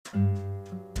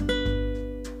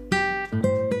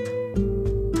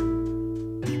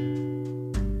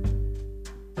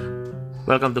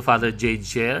Welcome to Father Jade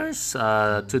Shares.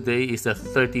 Today is the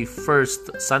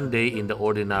 31st Sunday in the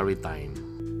Ordinary Time.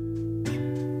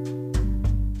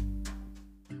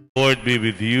 Lord be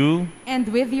with you. And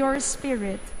with your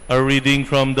spirit. A reading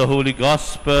from the Holy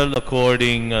Gospel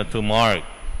according to Mark.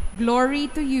 Glory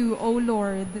to you, O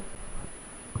Lord.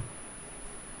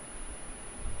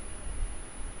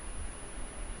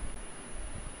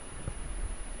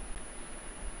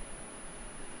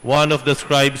 One of the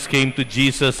scribes came to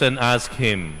Jesus and asked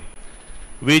him,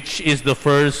 "Which is the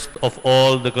first of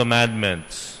all the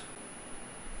commandments?"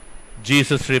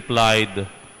 Jesus replied,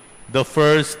 "The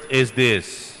first is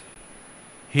this: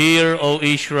 Hear, O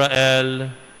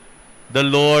Israel, the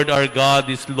Lord our God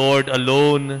is Lord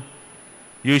alone.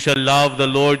 You shall love the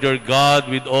Lord your God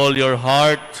with all your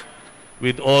heart,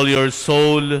 with all your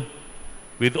soul,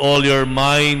 with all your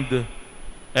mind,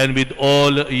 and with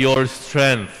all your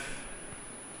strength.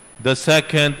 The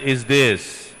second is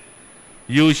this: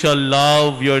 you shall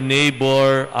love your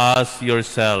neighbor as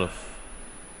yourself.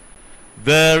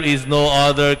 There is no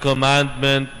other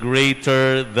commandment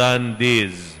greater than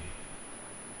this."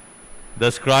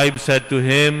 The scribe said to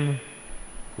him,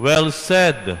 "Well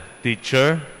said,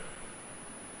 teacher.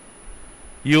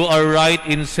 You are right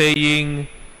in saying,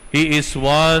 He is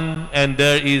one and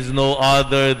there is no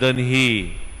other than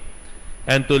He.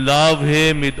 And to love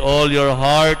Him with all your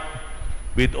heart,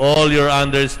 with all your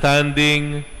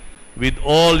understanding, with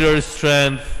all your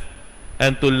strength,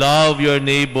 and to love your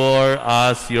neighbor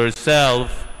as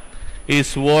yourself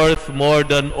is worth more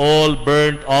than all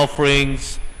burnt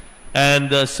offerings and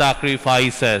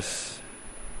sacrifices."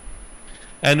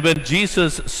 And when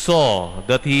Jesus saw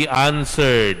that he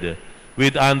answered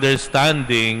with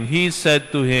understanding, he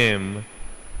said to him,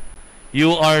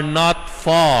 "You are not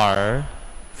far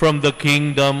from the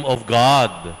kingdom of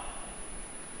God."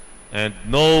 And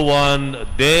no one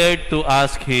dared to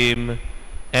ask him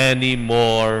any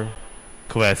more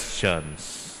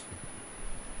questions.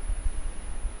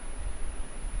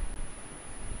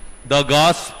 The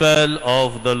Gospel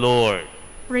of the Lord.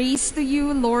 Praise to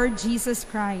you, Lord Jesus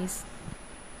Christ.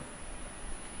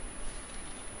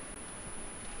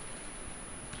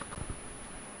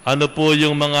 Ano po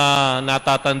yung mga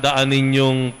natatandaan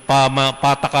ninyong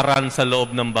patakaran sa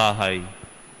loob ng bahay?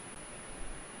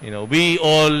 We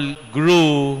all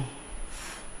grew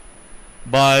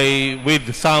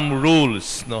with some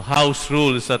rules, house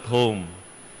rules at home.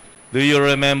 Do you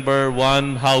remember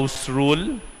one house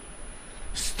rule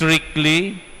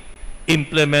strictly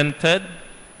implemented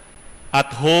at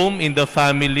home in the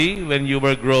family when you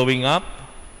were growing up?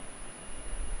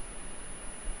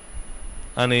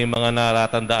 Ano yung mga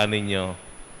natatandaan ninyo?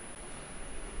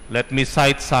 Let me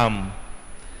cite some.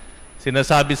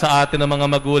 Sinasabi sa atin ng mga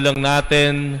magulang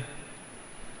natin,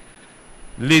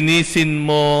 linisin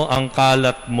mo ang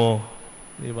kalat mo.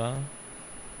 Di ba?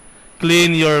 Clean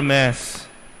your mess.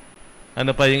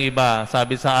 Ano pa yung iba?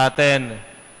 Sabi sa atin,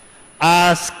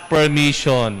 ask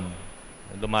permission.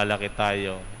 Lumalaki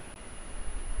tayo.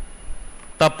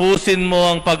 Tapusin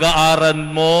mo ang pag-aaral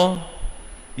mo,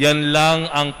 yan lang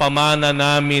ang pamana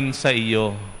namin sa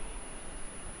iyo.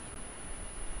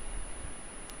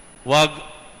 Wag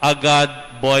agad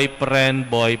boyfriend.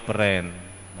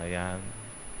 Ayan.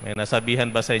 May nasabihan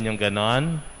ba sa inyong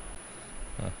ganon?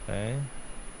 Okay.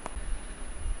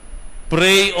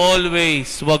 Pray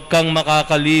always. Huwag kang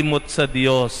makakalimot sa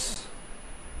Diyos.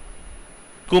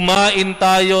 Kumain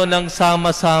tayo ng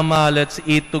sama-sama. Let's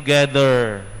eat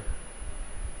together.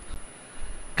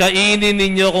 Kainin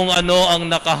ninyo kung ano ang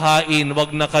nakahain. Huwag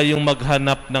na kayong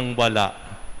maghanap ng wala.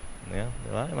 Ayan,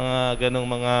 diba? Mga ganong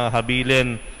mga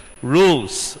habilin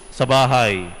rules sa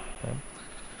bahay.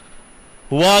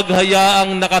 Huwag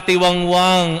hayaang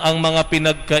nakatiwangwang ang mga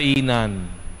pinagkainan.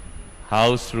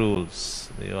 House rules.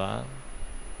 Di ba?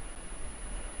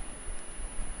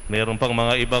 Meron pang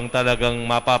mga ibang talagang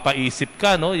mapapaisip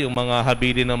ka, no? Yung mga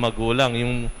habilin ng magulang.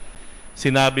 Yung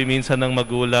sinabi minsan ng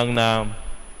magulang na,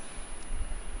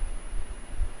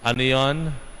 ano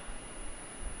yun?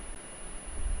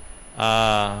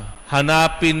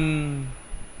 Hanapin,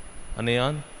 ano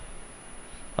yun?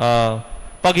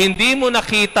 Pag hindi mo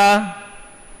nakita,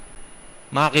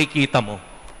 makikita mo.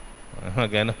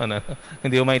 Ganon.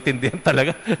 Hindi mo maintindihan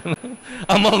talaga.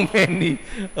 Among many.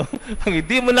 Pag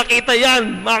hindi mo nakita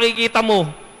yan, makikita mo.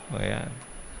 Ayan.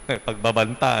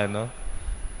 Pagbabanta, no?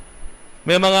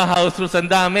 May mga house rules, ang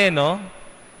dami, no?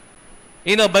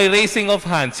 By raising of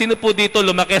hands, sino po dito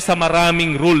lumaki sa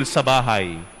maraming rules sa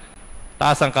bahay?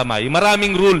 Taas ang kamay.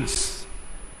 Maraming rules.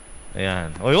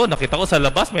 Ayan. O yun, nakita ko sa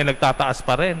labas, may nagtataas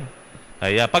pa rin.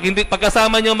 Ayan. Pag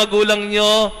kasama nyo magulang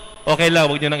nyo, okay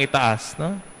lang, huwag nyo nang itaas.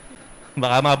 No?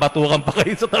 Baka mabatukan pa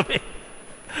kayo sa tabi.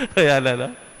 Ayan, ano?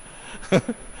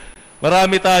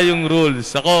 Marami tayong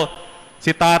rules. Ako,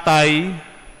 si tatay,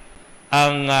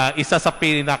 ang isa sa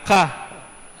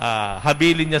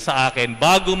habilin niya sa akin,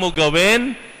 bago mo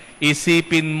gawin,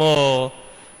 isipin mo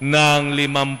ng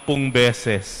 50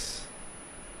 beses.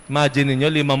 Imagine niyo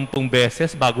 50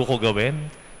 beses bago ko gawin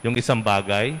yung isang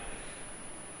bagay.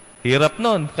 Hirap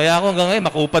nun. Kaya ako hanggang ngayon,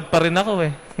 makupad pa rin ako eh.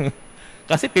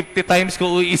 Kasi 50 times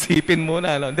ko uisipin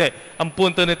muna. Ano? Hindi. Ang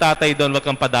punto ni tatay doon, wag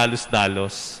kang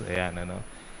padalos-dalos. Ayan, ano.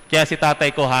 Kaya si tatay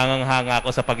ko, hangang-hanga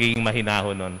ako sa pagiging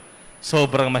mahinahon nun.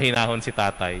 Sobrang mahinahon si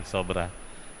tatay. Sobra.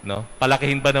 No?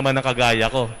 Palakihin ba naman ang kagaya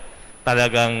ko?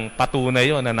 Talagang patunay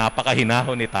yun na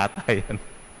napakahinahon ni tatay.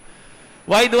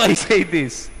 Why do I say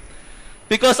this?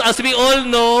 Because as we all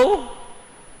know,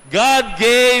 God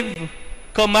gave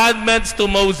commandments to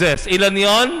Moses. Ilan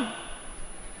yon?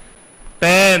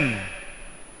 10.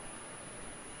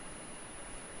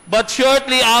 But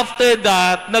shortly after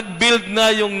that, nag-build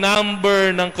na yung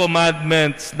number ng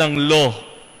commandments ng law.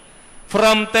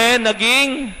 From 10,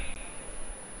 naging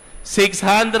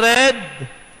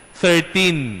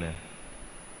 613.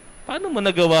 Paano mo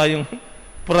nagawa yung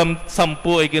from 10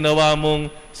 ay ginawa mong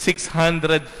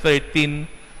 613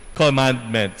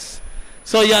 commandments?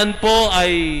 So yan po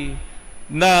ay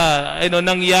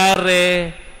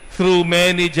nangyari through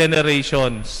many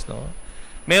generations. No?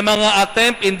 May mga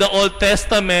attempt in the Old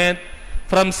Testament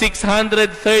from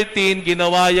 613,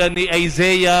 ginawa yan ni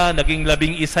Isaiah, naging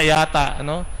 11 yata,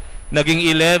 ano? Naging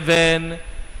 11.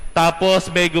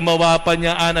 Tapos may gumawa pa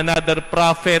niya another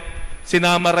prophet,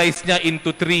 sinamarize niya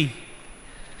into 3.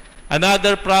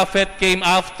 Another prophet came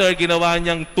after, ginawa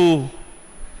niyang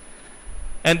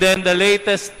 2. And then the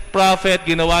latest prophet,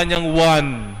 ginawa niyang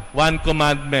 1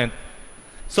 commandment.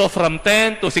 So from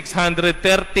 10 to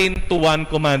 613 to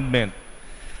 1 commandment.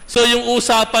 So yung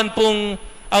usapan pong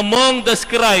among the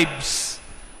scribes,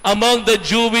 among the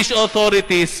Jewish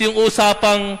authorities, yung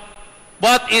usapang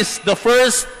what is the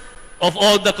first of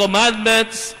all the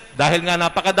commandments, dahil nga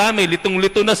napakadami,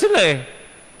 litong-lito na sila eh.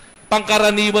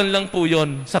 Pangkaraniwan lang po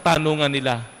yun sa tanungan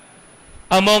nila.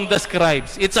 Among the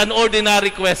scribes. It's an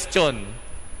ordinary question.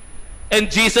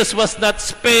 And Jesus was not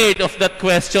spared of that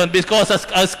question because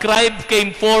a scribe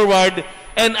came forward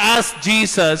and asked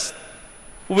Jesus,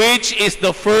 which is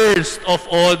the first of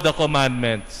all the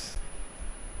commandments?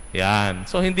 Yan.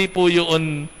 So, hindi po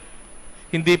yung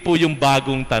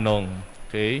bagong tanong.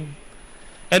 Okay?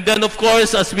 And then, of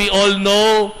course, as we all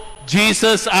know,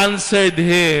 Jesus answered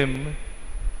him,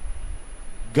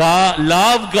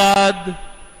 love God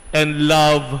and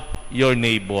love your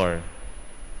neighbor.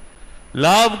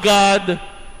 Love God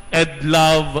and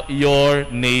love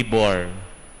your neighbor.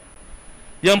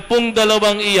 Yang pong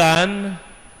dalawang iyan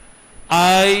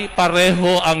ay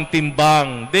pareho ang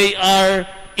timbang. They are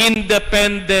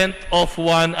independent of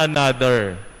one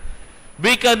another.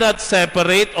 We cannot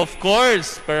separate, of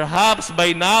course. Perhaps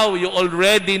by now you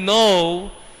already know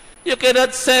you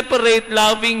cannot separate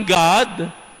loving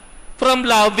God from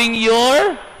loving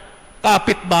your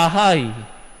kapitbahay.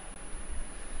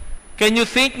 Can you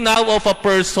think now of a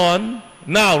person,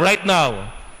 right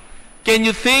now, can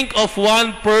you think of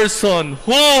one person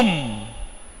whom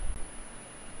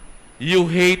you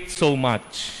hate so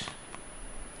much,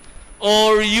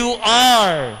 or you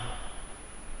are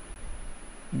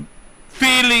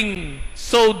feeling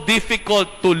so difficult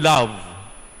to love?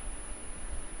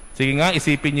 Sige nga,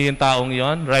 isipin niyo yung taong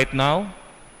yon right now.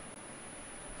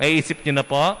 Naiisip niyo na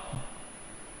po?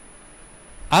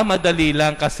 Madali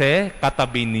lang kasi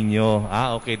katabi ninyo.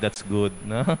 Okay, that's good.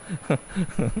 No?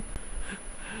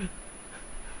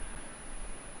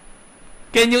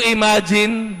 Can you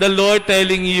imagine the Lord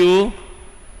telling you,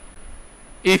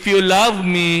 if you love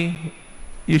me,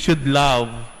 you should love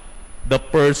the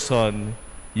person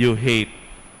you hate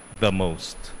the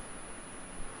most?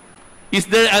 Is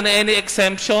there any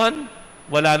exemption?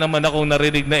 Wala naman akong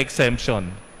narinig na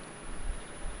exemption.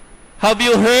 Have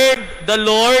you heard the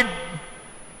Lord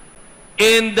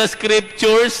in the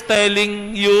scriptures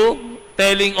telling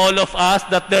all of us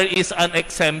that there is an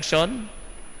exemption?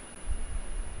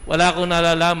 Wala akong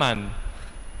nalalaman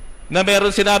na meron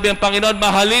sinabi ang Panginoon,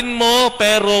 mahalin mo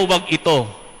pero wag ito.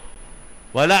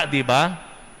 Wala, di ba?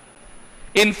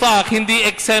 In fact, hindi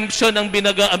exemption ang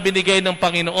binigay ng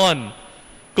Panginoon,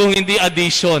 kung hindi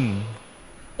addition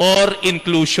or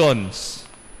inclusions.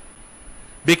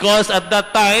 Because at that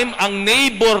time, ang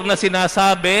neighbor na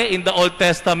sinasabi in the Old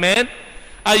Testament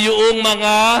ay yung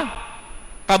mga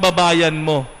kababayan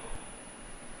mo.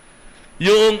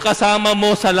 Yung kasama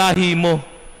mo sa lahi mo.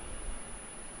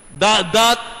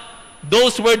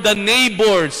 Those were the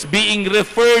neighbors being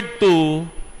referred to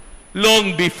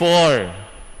long before.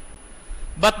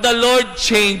 But the Lord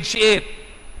changed it.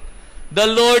 The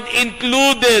Lord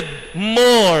included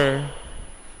more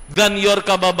than your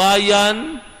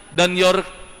kababayan, than your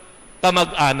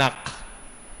kamag-anak.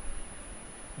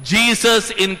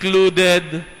 Jesus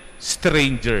included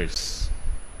strangers.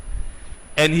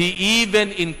 And He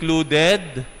even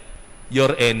included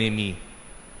your enemy.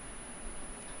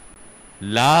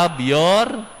 Love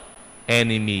your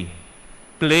enemy.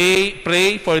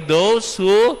 Pray for those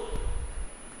who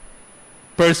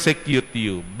persecute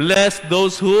you. Bless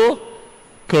those who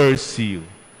curse you.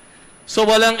 So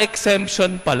walang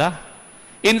exemption pala.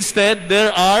 Instead,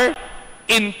 there are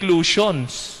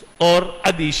inclusions or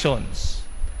additions.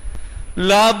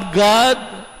 Love God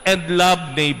and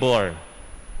love neighbor.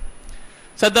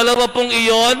 Sa dalawa pong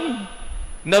iyon,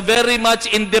 na very much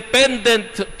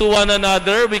independent to one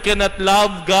another, we cannot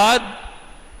love God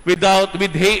without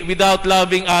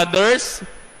loving others.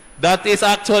 That is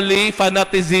actually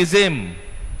fanaticism.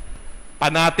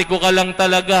 Panatiko ka lang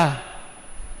talaga.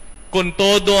 Kung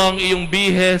todo ang iyong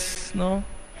bihes, no?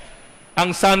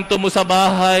 Ang santo mo sa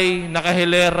bahay,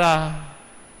 nakahilera.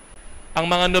 Ang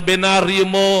mga nobenaryo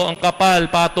mo, ang kapal,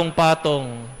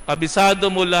 patong-patong. Kabisado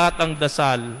mo lahat ang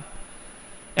dasal.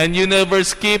 And you never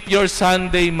skip your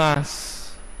Sunday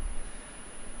Mass.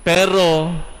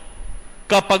 Pero,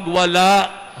 kapag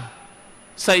wala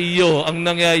sa iyo ang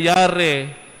nangyayari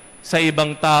sa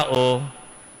ibang tao,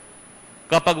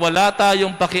 kapag wala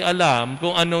tayong pakialam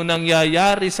kung anong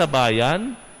nangyayari sa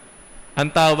bayan, ang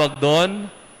tawag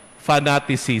doon,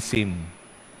 fanaticism.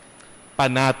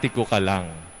 Panatiko ka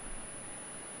lang.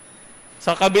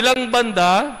 Sa kabilang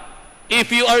banda,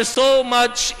 if you are so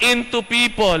much into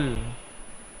people,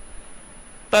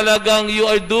 talagang you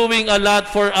are doing a lot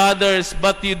for others,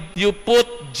 but you put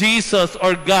Jesus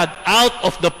or God out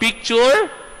of the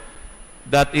picture,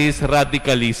 that is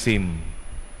radicalism.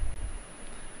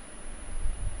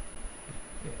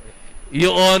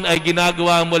 Yun ay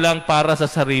ginagawa mo lang para sa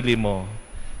sarili mo.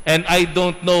 And I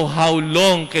don't know how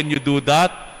long can you do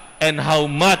that and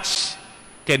how much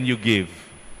can you give.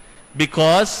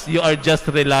 Because you are just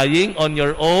relying on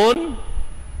your own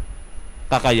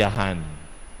kakayahan.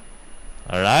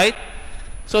 Alright?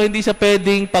 So, hindi siya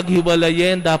pwedeng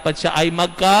paghiwalayin. Dapat siya ay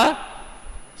magkasama.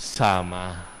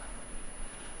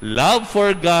 Love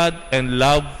for God and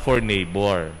love for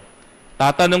neighbor.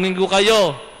 Tatanungin ko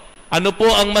kayo, ano po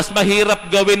ang mas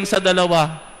mahirap gawin sa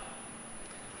dalawa?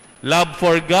 Love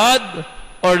for God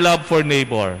or love for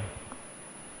neighbor?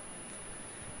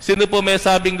 Sino po may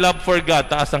sabing love for God?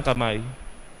 Taas ang kamay.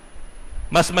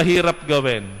 Mas mahirap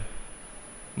gawin.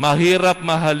 Mahirap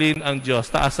mahalin ang Diyos.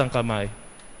 Taas ang kamay.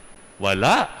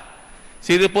 Wala.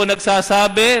 Sino po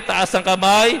nagsasabi? Taas ang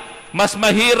kamay. Mas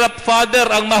mahirap, Father,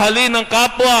 ang mahalin ng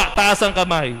kapwa. Taas ang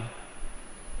kamay.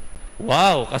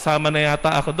 Wow, kasama na yata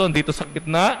ako doon. Dito sa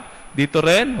gitna. Dito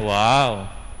rin? Wow.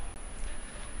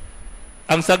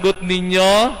 Ang sagot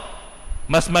ninyo,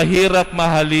 mas mahirap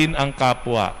mahalin ang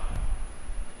kapwa.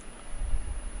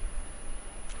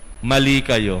 Mali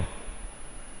kayo.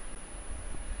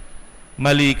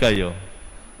 Mali kayo.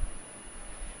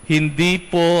 Hindi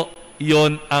po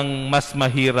yon ang mas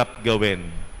mahirap gawin.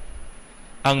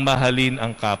 Ang mahalin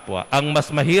ang kapwa. Ang mas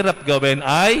mahirap gawin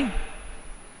ay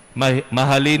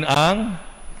mahalin ang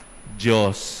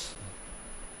Diyos.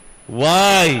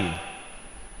 Why?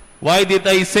 Why did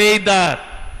I say that?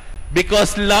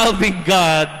 Because loving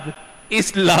God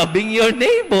is loving your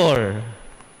neighbor.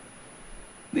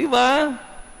 Di ba?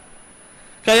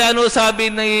 Kaya ano sabi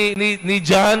ni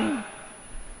John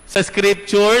sa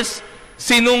scriptures?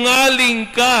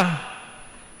 Sinungaling ka.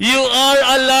 You are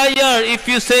a liar if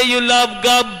you say you love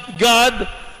God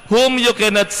whom you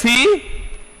cannot see.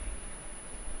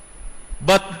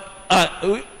 But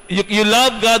you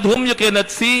love God whom you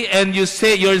cannot see, and you're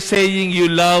saying you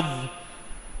love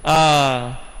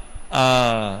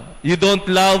you don't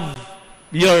love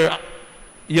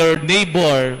your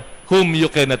neighbor whom you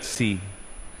cannot see.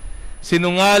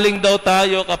 Sinungaling daw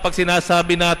tayo kapag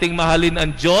sinasabi nating mahalin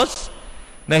ang Diyos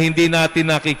na hindi natin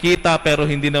nakikita pero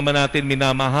hindi naman natin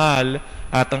minamahal,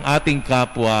 at ang ating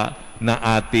kapwa na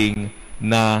ating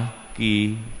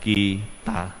nakikita.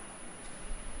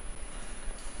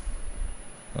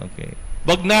 Okay.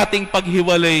 Wag nating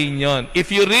paghiwalayin yon. If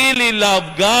you really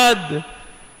love God,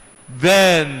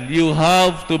 then you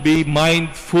have to be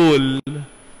mindful,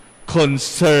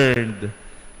 concerned,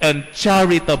 and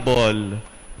charitable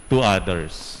to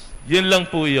others. Yun lang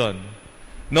po yun.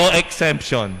 No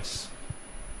exemptions.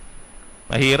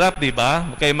 Mahirap, di ba?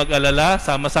 Huwag kayong mag-alala,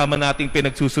 sama-sama nating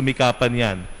pinagsusumikapan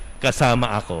yan.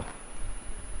 Kasama ako.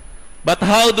 But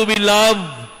how do we love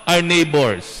our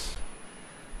neighbors?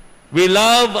 We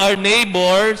love our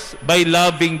neighbors by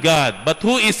loving God. But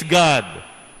who is God?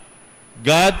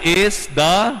 God is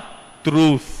the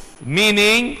truth.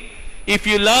 Meaning, if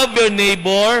you love your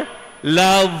neighbor,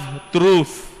 love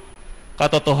truth.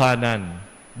 Katotohanan.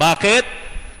 Bakit?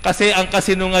 Kasi ang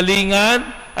kasinungalingan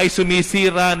ay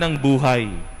sumisira ng buhay.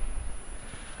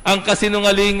 Ang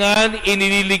kasinungalingan,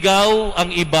 inililigaw ang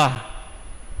iba.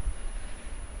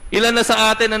 Ilan na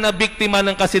sa atin ang nabiktima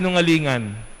ng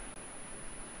kasinungalingan?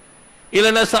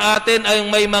 Ilan na sa atin ay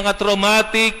may mga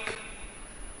traumatic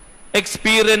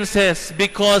experiences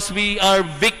because we are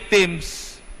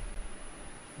victims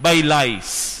by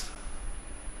lies.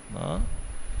 No?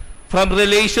 From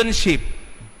relationship.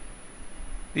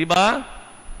 Diba?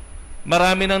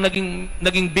 Marami nang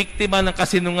naging biktima ng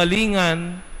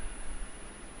kasinungalingan,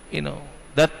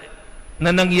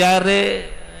 na nangyari,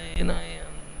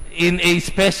 in a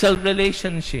special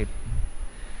relationship.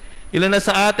 Ilan na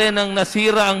sa atin ang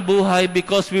nasira ang buhay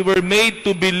because we were made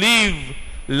to believe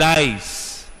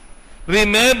lies.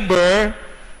 Remember,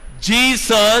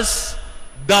 Jesus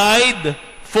died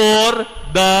for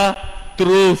the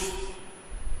truth.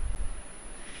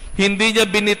 Hindi niya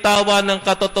binitawan ng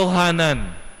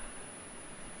katotohanan.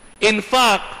 In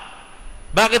fact,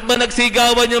 bakit ba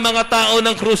nagsigawan yung mga tao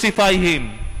ng crucify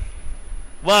Him?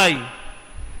 Why?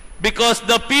 Because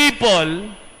the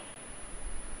people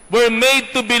were made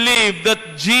to believe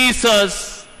that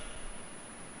Jesus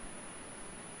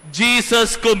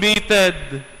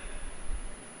committed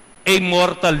a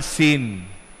mortal sin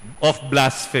of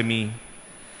blasphemy.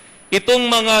 Itong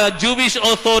mga Jewish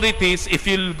authorities, if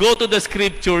you go to the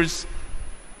scriptures,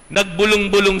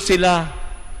 nagbulong-bulong sila,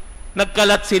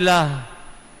 nagkalat sila.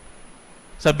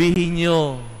 Sabihin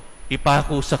nyo,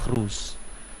 ipako sa krus.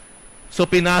 So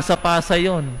pinasa-pasa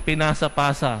yon,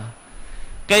 pinasa-pasa.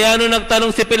 Kaya nung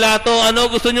nagtanong si Pilato,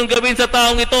 ano gusto nyong gawin sa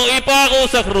taong ito? Ipako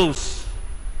sa krus.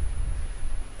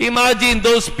 Imagine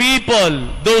those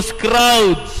people, those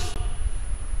crowds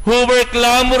who were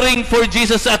clamoring for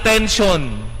Jesus'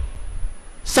 attention,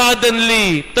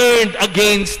 suddenly turned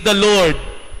against the Lord,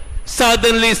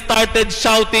 suddenly started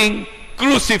shouting,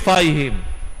 "Crucify Him."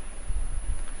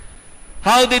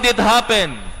 How did it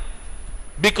happen?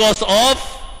 Because of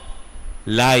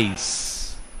lies.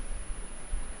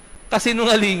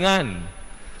 Kasinungalingan.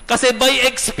 Kasi by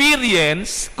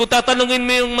experience, kung tatanungin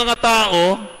mo yung mga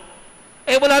tao,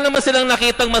 wala naman silang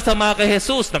nakitang masama kay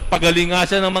Jesus. Nagpagaling nga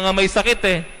siya ng mga may sakit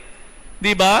eh.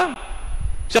 Di ba?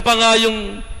 Siya pa nga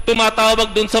yung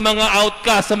tumatawag dun sa mga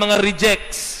outcasts, sa mga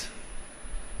rejects.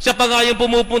 Siya pa nga yung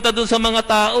pumupunta dun sa mga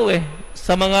tao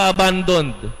sa mga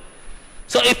abandoned.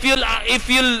 So if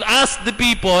you'll ask the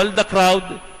people, the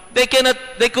crowd, they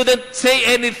couldn't say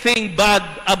anything bad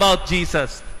about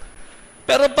Jesus.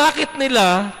 Pero bakit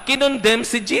nila kinondemn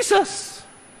si Jesus?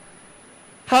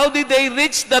 How did they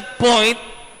reach that point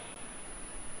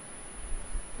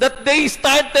that they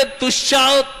started to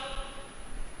shout,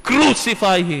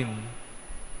 "Crucify Him"?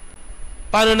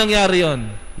 Paano nangyari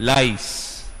yon?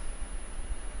 Lies.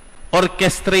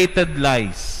 Orchestrated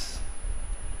lies.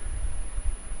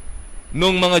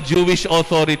 Nung mga Jewish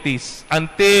authorities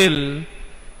until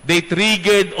they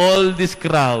triggered all this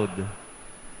crowd.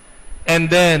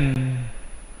 And then,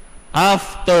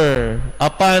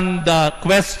 upon the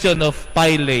question of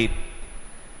Pilate,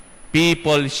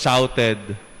 people shouted,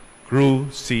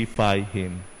 "Crucify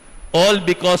Him." All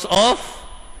because of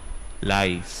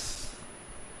lies.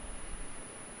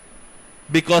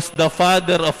 Because the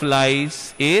father of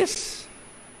lies is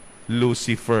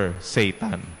Lucifer,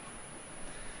 Satan.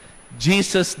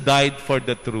 Jesus died for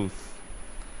the truth.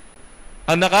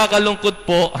 Ang nakakalungkot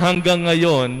po hanggang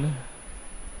ngayon,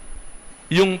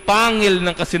 yung pangil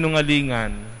ng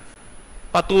kasinungalingan,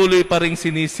 patuloy pa ring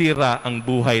sinisira ang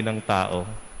buhay ng tao.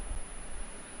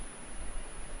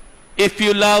 If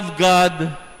you love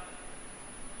God,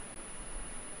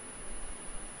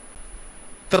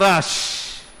 trash,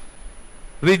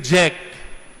 reject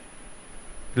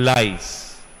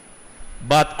lies,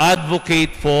 but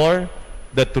advocate for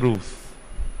the truth.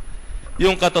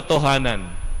 Yung katotohanan.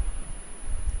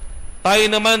 Tayo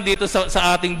naman dito sa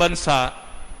ating bansa,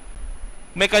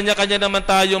 may kanya-kanya naman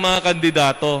tayo mga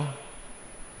kandidato.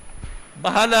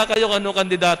 Bahala kayo kung ano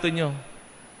kandidato nyo.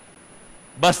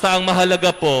 Basta ang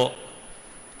mahalaga po,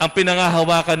 ang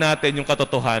pinangahawakan natin yung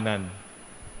katotohanan.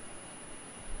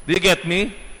 Do you get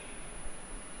me?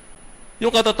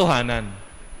 Yung katotohanan.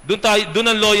 Doon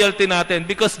ang loyalty natin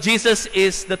because Jesus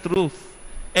is the truth.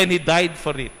 And He died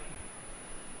for it.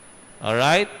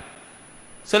 Alright?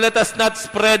 So let us not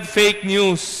spread fake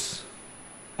news.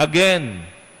 Again,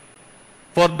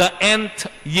 for the nth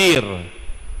year,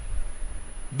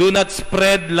 do not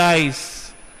spread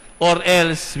lies. or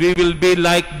else we will be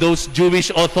like those Jewish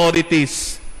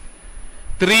authorities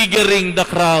triggering the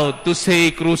crowd to say,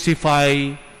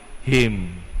 crucify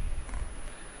him.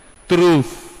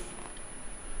 Truth.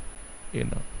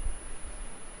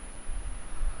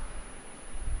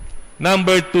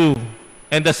 Number 2,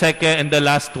 and the second and the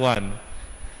last one,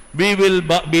 we will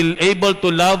be able to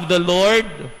love the Lord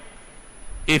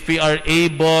if we are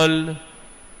able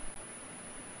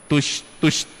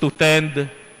to tend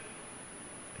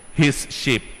His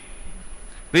sheep.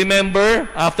 Remember,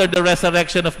 after the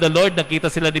resurrection of the Lord,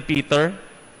 nakita sila ni Peter.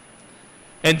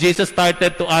 And Jesus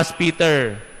started to ask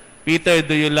Peter, Peter,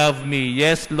 do you love me?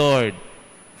 Yes, Lord.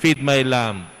 Feed my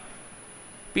lamb.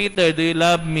 Peter, do you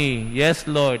love me? Yes,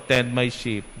 Lord. Tend my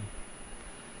sheep.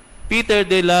 Peter,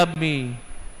 do you love me?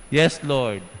 Yes,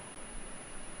 Lord.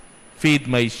 Feed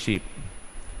my sheep.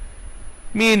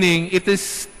 Meaning, it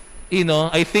is,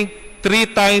 I think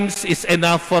 3 times is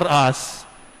enough for us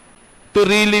to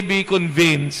really be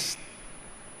convinced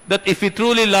that if we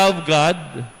truly love God,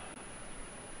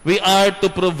 we are to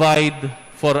provide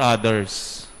for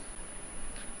others.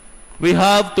 We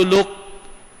have to look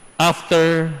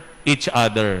after each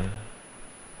other.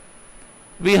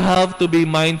 We have to be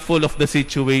mindful of the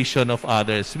situation of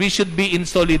others. We should be in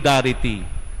solidarity.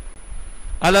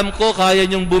 Alam ko, kaya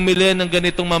niyong bumili ng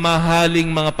ganitong mamahaling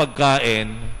mga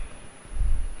pagkain,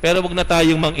 pero wag na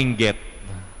tayong manginggit.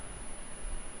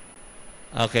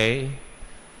 Okay?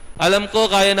 Alam ko,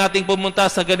 kaya nating pumunta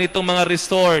sa ganitong mga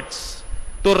resorts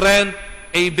to rent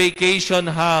a vacation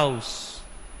house.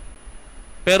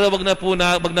 Pero wag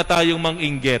na tayong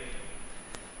manginggit.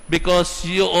 Because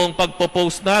yung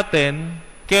pagpo-post natin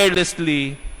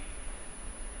carelessly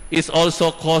is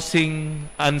also causing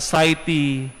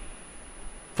anxiety,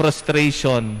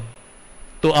 frustration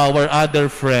to our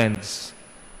other friends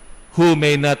who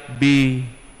may not be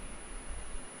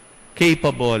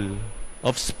capable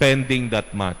of spending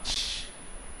that much.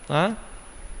 Huh?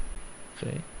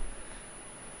 Okay.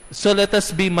 So let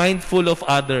us be mindful of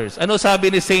others. Ano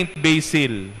sabi ni Saint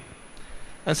Basil?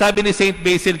 Ang sabi ni Saint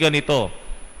Basil ganito,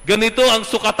 ganito ang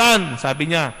sukatan,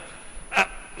 sabi niya.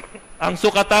 Ang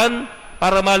sukatan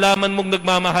para malaman mong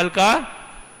nagmamahal ka,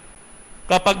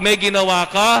 kapag may ginawa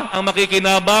ka, ang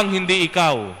makikinabang hindi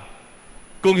ikaw,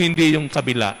 kung hindi yung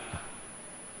kabila.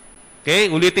 Okay,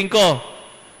 ulitin ko.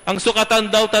 Ang sukatan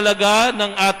daw talaga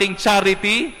ng ating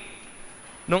charity,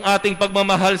 ng ating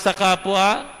pagmamahal sa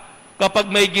kapwa, kapag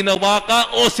may ginawa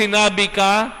ka o sinabi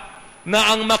ka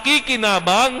na ang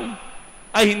makikinabang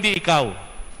ay hindi ikaw,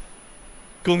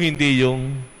 kung hindi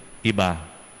yung iba,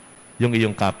 yung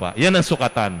iyong kapwa. Yan ang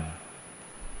sukatan.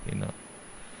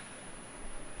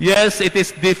 Yes, it is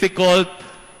difficult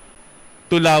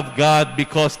to love God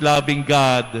because loving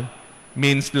God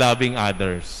means loving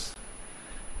others.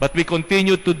 But we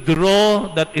continue to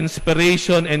draw that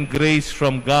inspiration and grace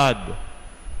from God,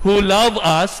 who love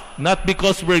us not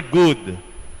because we're good,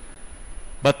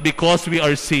 but because we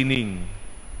are sinning.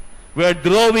 We are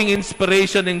drawing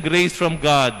inspiration and grace from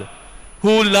God,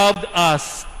 who loved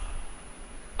us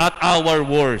at our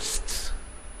worst.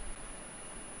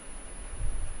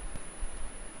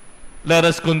 Let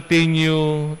us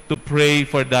continue to pray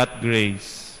for that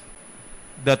grace,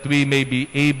 that we may be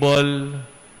able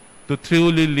to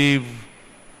truly live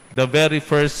the very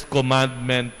first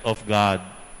commandment of God,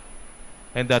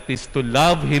 and that is to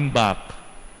love Him back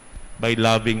by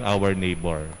loving our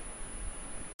neighbor.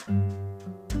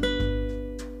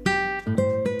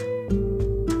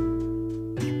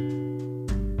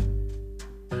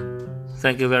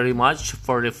 Thank you very much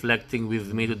for reflecting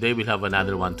with me today. We'll have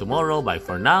another one tomorrow. Bye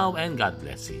for now, and God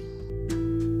bless you.